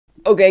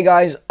Okay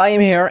guys, I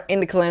am here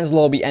in the clans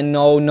lobby and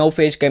no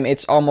face cam.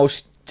 It's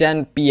almost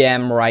 10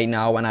 p.m. right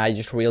now and I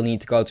just really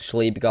need to go to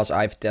sleep because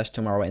I have a test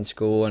tomorrow in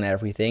school and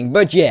everything.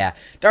 But yeah,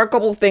 there are a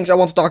couple of things I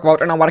want to talk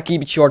about and I want to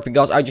keep it short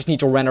because I just need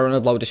to render and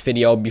upload this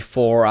video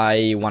before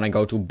I want to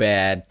go to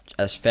bed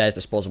as fast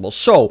as possible.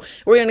 So,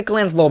 we're in the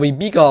clans lobby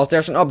because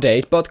there's an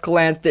update, but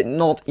clans did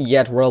not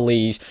yet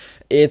release.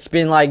 It's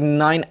been like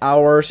 9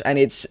 hours and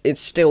it's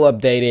still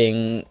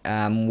updating.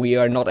 We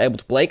are not able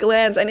to play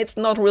clans and it's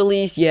not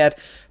released yet.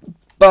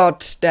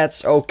 But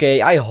that's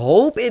okay. I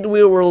hope it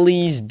will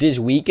release this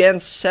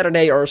weekend.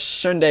 Saturday or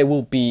Sunday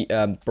will be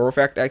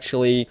perfect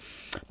actually.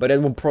 But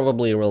it will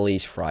probably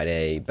release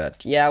Friday.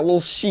 But yeah,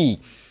 we'll see.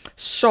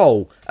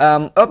 So,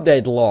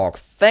 update log.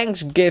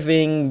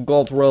 Thanksgiving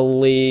got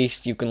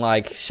released. You can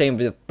like, same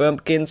with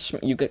pumpkins.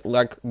 You could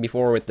like,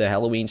 before with the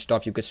Halloween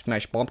stuff, you could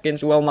smash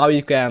pumpkins. Well, now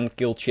you can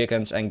kill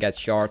chickens and get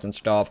shards and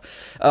stuff.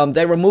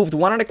 They removed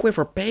one of the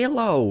quiver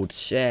payload.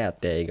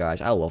 Sad day,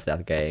 guys. I love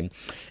that game.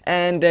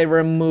 And they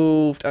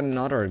removed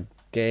another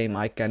game.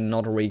 I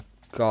cannot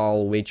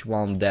recall which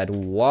one that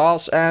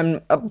was.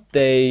 And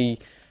update.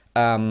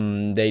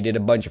 They did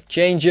a bunch of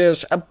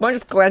changes, a bunch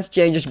of clans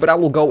changes, but I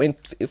will go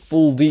into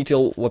full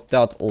detail with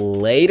that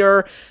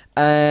later.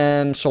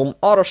 And some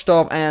other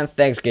stuff and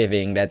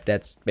Thanksgiving.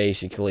 That's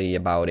basically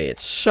about it.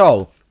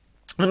 So,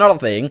 another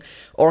thing,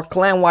 our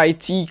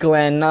ClanYT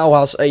clan now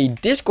has a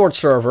Discord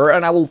server,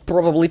 and I will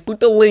probably put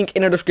the link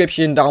in the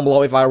description down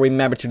below if I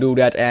remember to do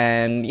that.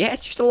 And yeah,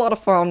 it's just a lot of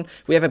fun.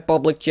 We have a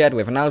public chat, we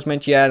have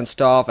announcement chat and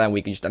stuff, and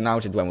we can just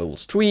announce it when we will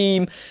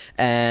stream.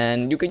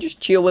 And you can just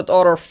chill with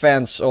other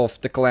fans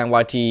of the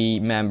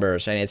ClanYT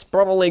members, and it's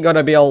probably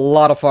gonna be a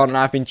lot of fun. And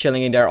I've been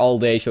chilling in there all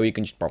day, so you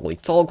can just probably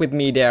talk with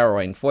me there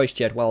or in voice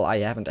chat. Well, I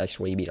haven't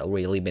actually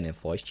really been in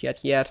voice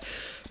chat yet,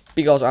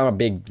 because I'm a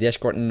big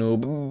Discord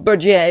noob.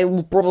 But yeah, it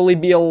will probably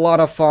be a lot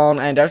of fun.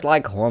 And there's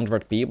like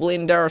 100 people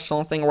in there or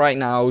something right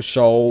now.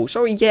 So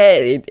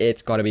yeah,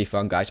 it's gonna be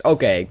fun, guys.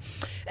 Okay.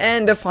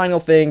 And the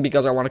final thing,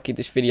 because I want to keep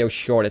this video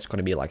short, it's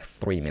gonna be like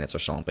 3 minutes or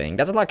something.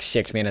 That's like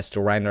 6 minutes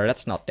to render.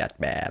 That's not that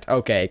bad.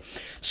 Okay.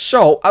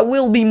 So, I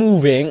will be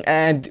moving.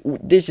 And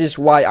this is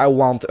why I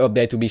want the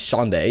update to be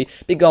Sunday.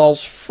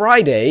 Because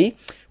Friday,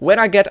 when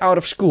I get out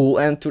of school,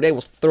 and today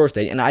was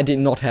Thursday, and I did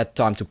not have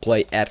time to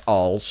play at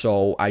all,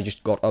 so I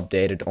just got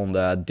updated on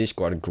the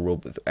Discord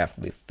group with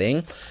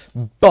everything.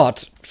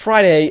 But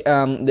Friday,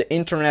 the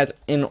internet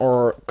in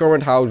our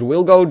current house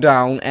will go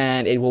down,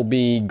 and it will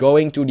be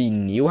going to the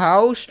new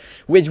house,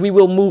 which we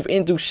will move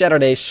into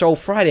Saturday. So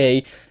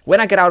Friday, when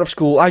I get out of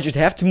school, I just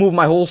have to move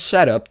my whole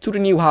setup to the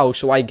new house,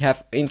 so I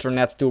have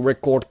internet to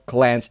record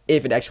clans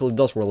if it actually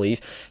does release.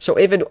 So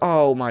if it,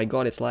 oh my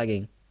god, it's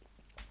lagging.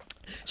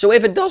 So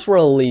if it does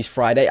release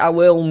Friday, I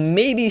will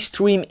maybe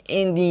stream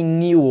in the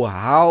new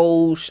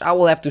house. I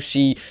will have to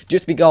see,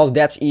 just because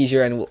that's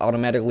easier and will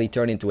automatically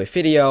turn into a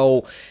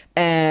video.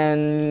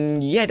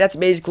 And yeah, that's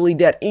basically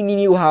that. In the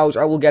new house,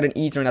 I will get an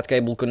Ethernet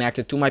cable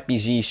connected to my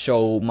PC,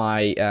 so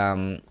my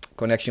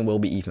connection will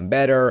be even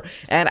better.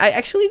 And I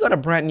actually got a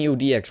brand new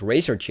DX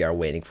Racer chair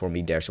waiting for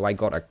me there, so I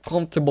got a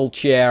comfortable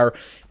chair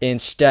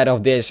instead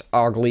of this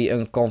ugly,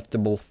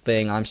 uncomfortable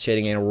thing I'm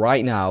sitting in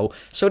right now.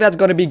 So that's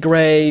gonna be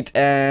great,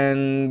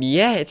 and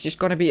yeah, it's just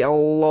gonna be a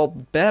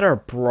lot better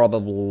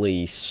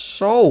probably.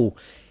 So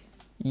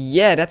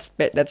yeah, that's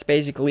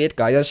basically it,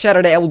 guys. On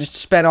Saturday, I will just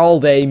spend all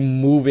day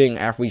moving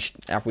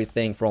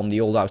everything from the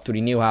old house to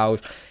the new house.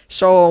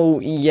 So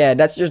yeah,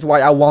 that's just why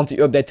I want the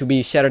update to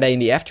be Saturday in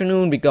the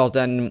afternoon, because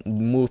then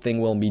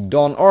moving will be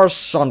done, or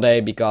Sunday,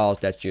 because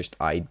that's just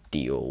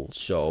ideal.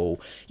 So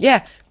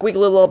yeah, quick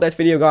little update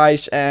video,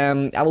 guys.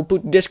 I will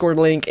put Discord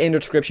link in the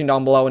description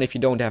down below, and if you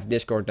don't have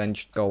Discord, then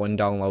just go and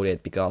download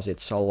it, because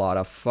it's a lot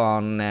of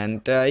fun. And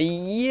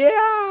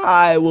yeah,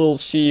 I will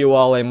see you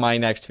all in my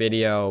next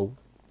video.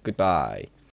 Goodbye.